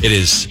It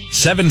is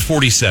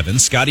 7:47,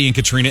 Scotty and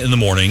Katrina in the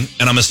morning,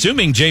 and I'm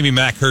assuming Jamie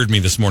Mack heard me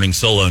this morning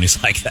solo, and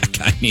he's like, that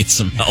guy needs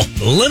some help.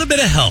 A little bit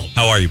of help.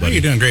 How are you, buddy?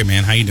 You're doing great,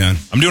 man. How you doing?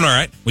 I'm doing all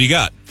right. What you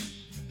got?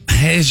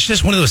 It's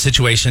just one of those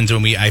situations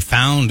when I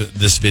found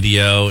this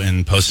video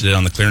and posted it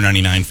on the Clear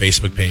 99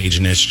 Facebook page,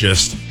 and it's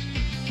just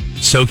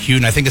so cute.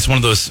 And I think it's one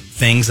of those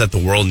things that the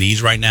world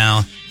needs right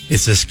now.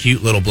 It's this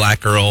cute little black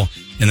girl,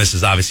 and this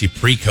is obviously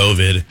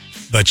pre-COVID,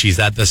 but she's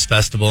at this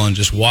festival and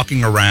just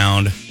walking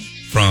around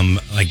from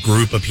like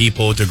group of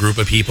people to group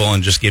of people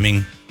and just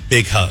giving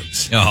big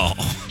hugs. Oh.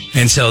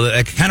 And so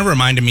it kind of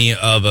reminded me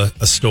of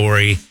a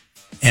story,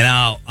 and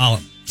I'll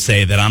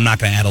say that I'm not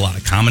going to add a lot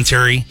of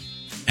commentary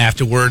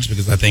afterwards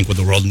because I think what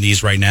the world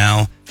needs right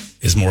now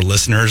is more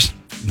listeners,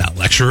 not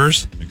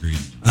lecturers. Agreed.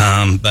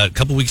 But a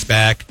couple weeks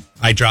back,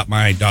 I dropped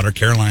my daughter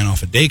Caroline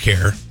off at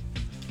daycare,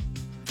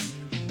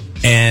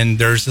 and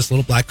there's this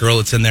little black girl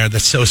that's in there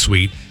that's so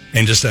sweet.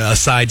 And just a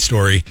side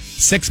story,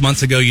 6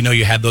 months ago,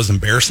 you had those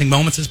embarrassing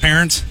moments as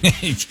parents?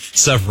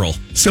 Several.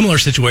 Similar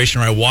situation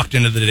where I walked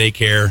into the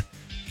daycare,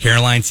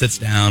 Caroline sits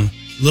down,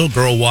 little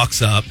girl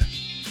walks up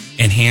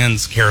and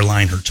hands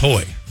Caroline her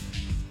toy.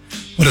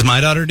 What does my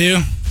daughter do?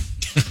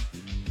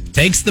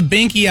 Takes the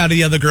binky out of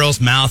the other girl's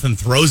mouth and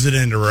throws it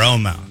into her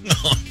own mouth.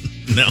 Oh,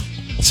 no.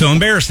 So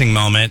embarrassing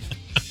moment.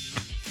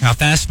 Now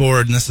fast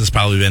forward, and this has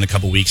probably been a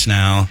couple weeks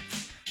now.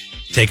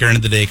 Take her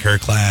into the daycare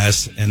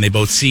class, and they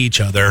both see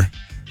each other.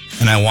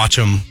 And I watch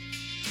them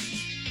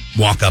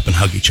walk up and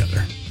hug each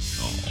other.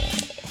 Oh.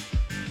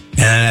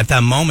 And at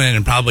that moment,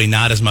 and probably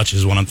not as much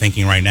as what I'm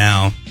thinking right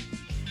now,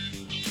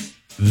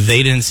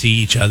 they didn't see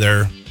each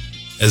other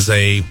as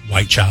a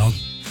white child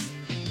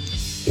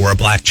or a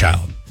black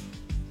child.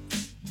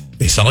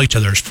 They saw each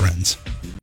other as friends.